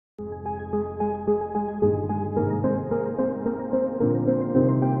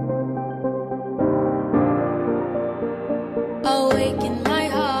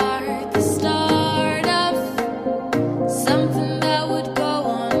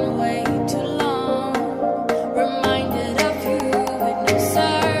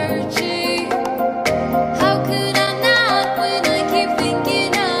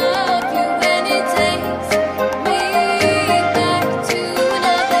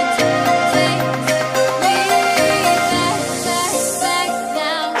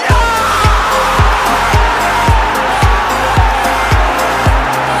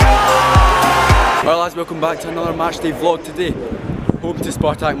welcome back to another Matchday vlog today. Home to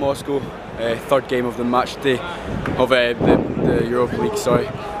Spartak Moscow, third game of the Matchday of the Europa League, sorry.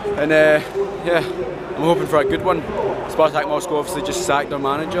 And yeah, I'm hoping for a good one. Spartak Moscow obviously just sacked their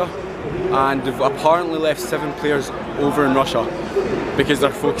manager and they've apparently left 7 players over in Russia because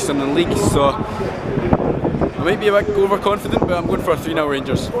they're focused on the league, so I might be a bit overconfident, but I'm going for a 3-0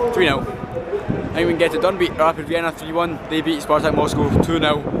 Rangers. 3-0. I think we can get it done, beat Rapid Vienna 3-1, they beat Spartak Moscow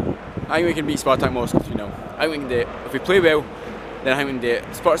 2-0. I think we can beat Spartak Moscow 3-0. I think we can do it. If we play well, then I think we can do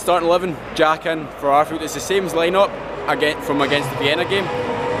it. Starting 11, Jack in for Arfield. It's the same lineup from against the Vienna game,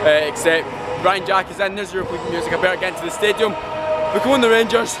 except Ryan Jack is in. There's Europa League music. I better get into the stadium. We come on the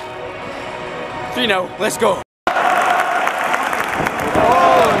Rangers. 3-0. Let's go.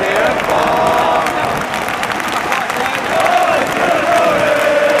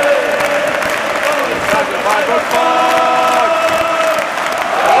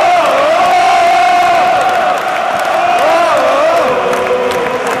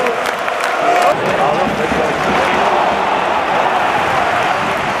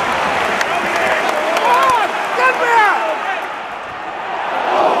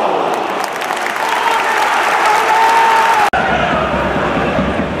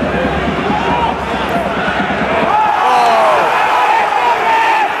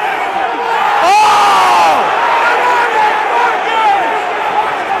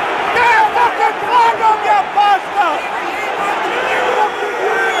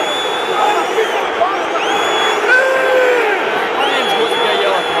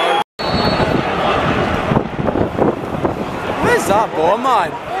 Where's that ball,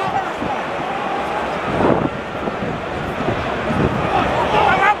 man?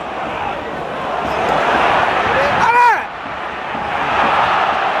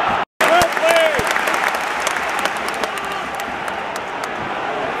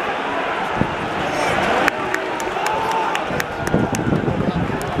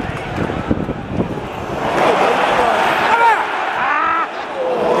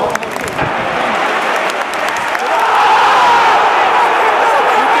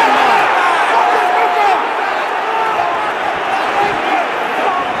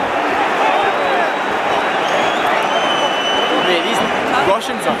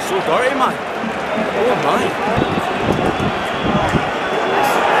 Russians are so dirty, man. Oh my.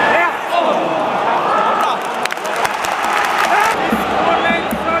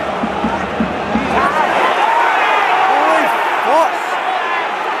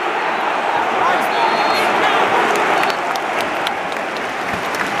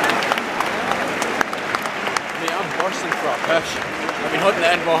 Mate, I'm bursting for a push. I've been hunting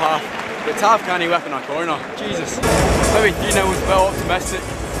it in for half. But Tav can't whip in a corner. Jesus. Maybe 3-0 was a bit optimistic.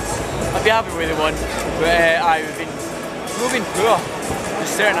 I'd be happy with the one. But we've been poor.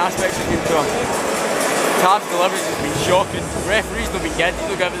 There's certain aspects have been poor. Tav's deliveries has been shocking. The referee's not been getting. He's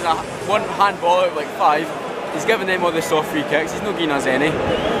not giving us one handball out of like 5. He's giving them all the soft free kicks. He's not giving us any.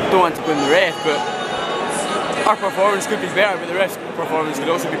 Don't want to blame the ref, but our performance could be better, but the ref's performance could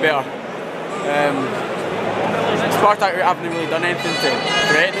also be better. Spartak haven't really done anything to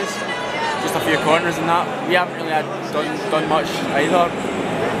threaten us. Just a few corners and that. We haven't really done much either.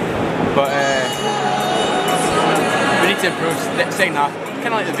 But we need to improve. Second half, kind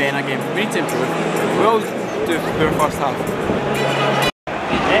of like the Vienna game. We need to improve. We always do our first half.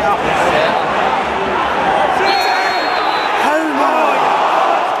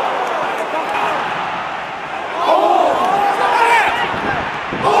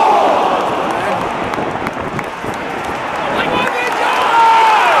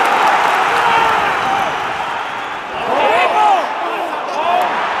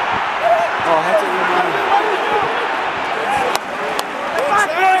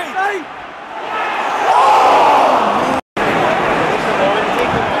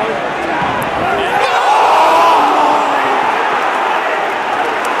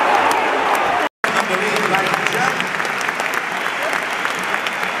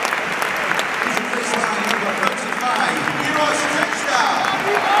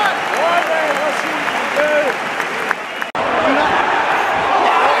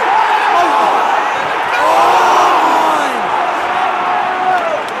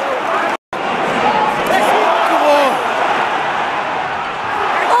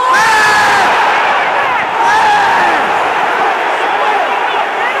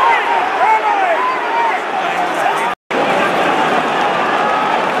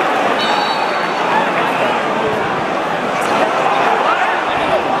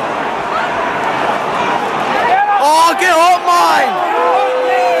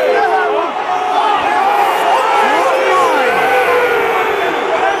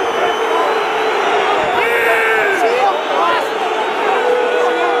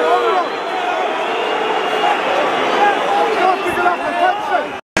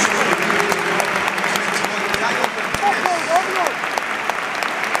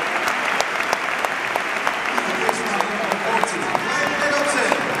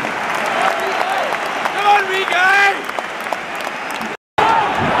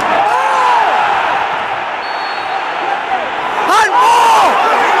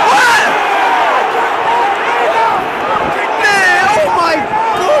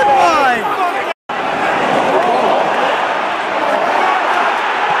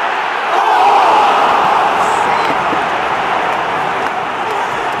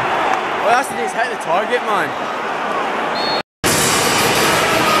 man.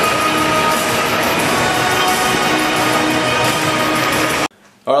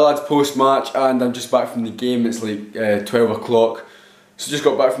 Alright lads, post-match, and I'm just back from the game. It's like 12 o'clock. So just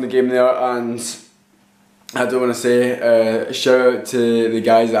got back from the game there, and I don't want to say, shout out to the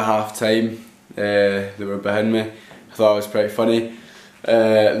guys at half time that were behind me. I thought it was pretty funny.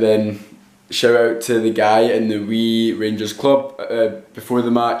 Then shout out to the guy in the wee Rangers club before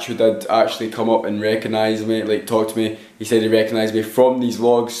the match who did actually come up and recognise me, like talk to me. He said he recognised me from these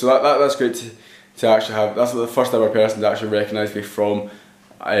vlogs, so that's great to actually have. That's the first ever person to actually recognise me from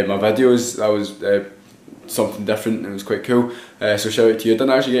my videos. That was something different. It was quite cool. So shout out to you. I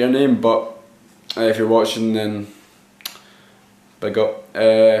didn't actually get your name, but if you're watching, then big up.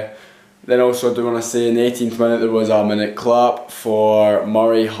 Then also I do want to say in the 18th minute there was a minute clap for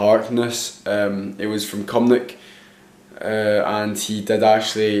Murray Harkness. It was from Cumnock, and he did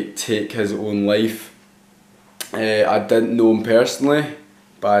actually take his own life. I didn't know him personally,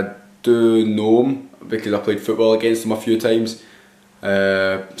 but I do know him because I played football against him a few times.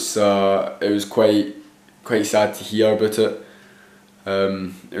 So it was quite sad to hear about it.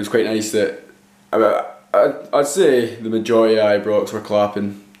 It was quite nice that I'd say the majority of Ibrox were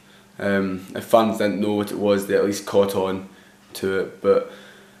clapping. If fans didn't know what it was, they at least caught on to it. But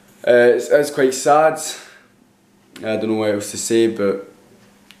it's quite sad. I don't know what else to say, but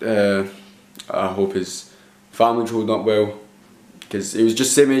I hope his family's holding up well, because he was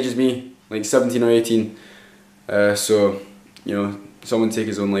just the same age as me, like 17 or 18. So you know, someone take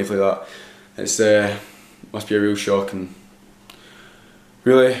his own life like that, it's must be a real shock and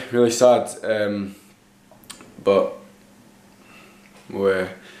really sad. But we'll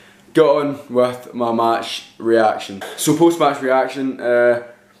get on with my match reaction. So post-match reaction,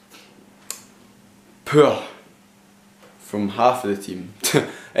 poor from half of the team.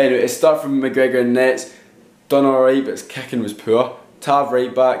 Anyway, it started from McGregor in nets, done alright, but his kicking was poor. Tav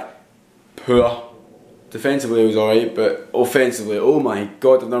right back, poor. Defensively it was alright, but offensively, oh my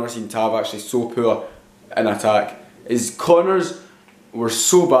god, I've never seen Tav actually so poor in attack. His corners were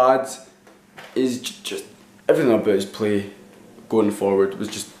so bad. His just everything about his play going forward was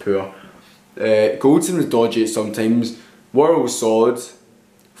just poor. Goldson was dodgy at sometimes. Worrell was solid.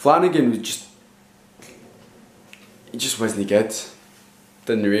 Flanagan was he just wasn't good.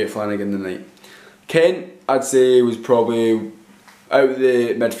 Didn't rate Flanagan tonight. Kent, I'd say, was probably out of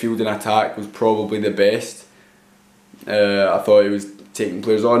the midfield and attack was probably the best. I thought he was taking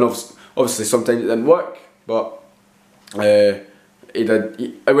players on. Obviously sometimes it didn't work, but he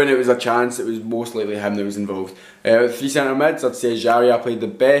did. When it was a chance, it was most likely him that was involved. Three centre mids, I'd say Jaria played the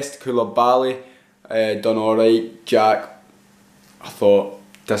best. Koulibaly done alright. Jack, I thought,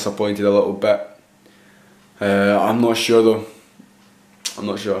 disappointed a little bit. I'm not sure though. I'm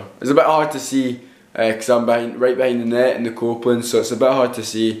not sure. It's a bit hard to see because I'm right behind the net in the Copeland, so it's a bit hard to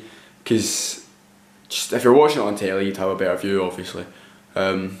see. Because just if you're watching it on telly, you'd have a better view, obviously.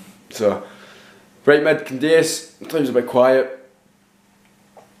 So right mid, Candace, times a bit quiet.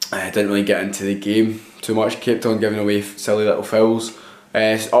 I didn't really get into the game too much. Kept on giving away silly little fouls.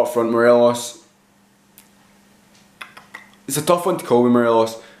 Up front, Morelos. It's a tough one to call with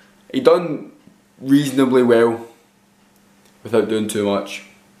Morelos. He done reasonably well without doing too much.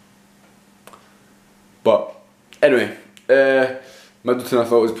 But anyway, Middleton I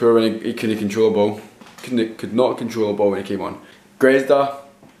thought was poor when he couldn't control a ball. Could not control a ball when he came on. Grezda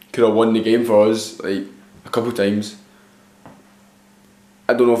could have won the game for us like a couple of times.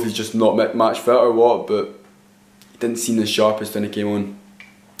 I don't know if he's just not match fit or what, but he didn't seem the sharpest when he came on.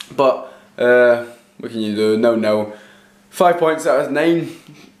 But what can you do? 0-0. 5 points out of 9.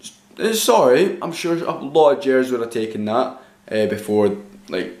 It's alright. I'm sure a lot of Jers would have taken that before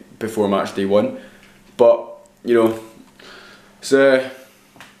match day 1. But you know, so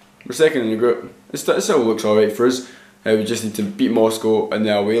we're second in the group. It still looks alright for us. We just need to beat Moscow in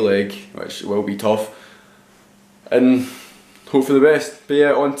the away leg, which will be tough, and hope for the best. But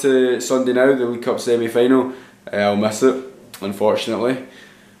yeah, on to Sunday now, the League Cup semi-final. I'll miss it, unfortunately.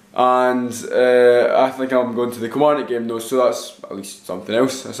 And I think I'm going to the Kilmarnock game though, so that's at least something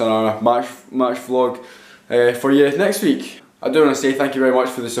else. That's another match vlog for you next week. I do want to say thank you very much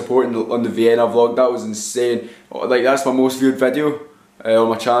for the support on the Vienna vlog. That was insane. Like, that's my most viewed video on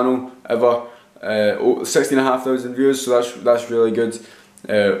my channel ever. 16,500 views, so that's really good.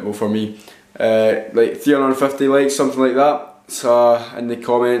 Well, for me, like 350 likes, something like that. So, and the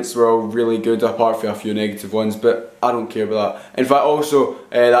comments were all really good, apart from a few negative ones, but I don't care about that. In fact, also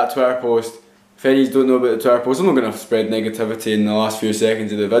that Twitter post. If any don't know about the Twitter post, I'm not going to spread negativity in the last few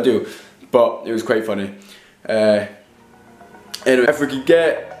seconds of the video, but it was quite funny. Anyway, if we could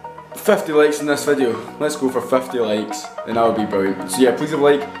get 50 likes in this video. Let's go for 50 likes, and that would be brilliant. So yeah, please leave a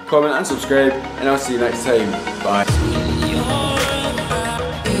like, comment and subscribe, and I'll see you next time. Bye.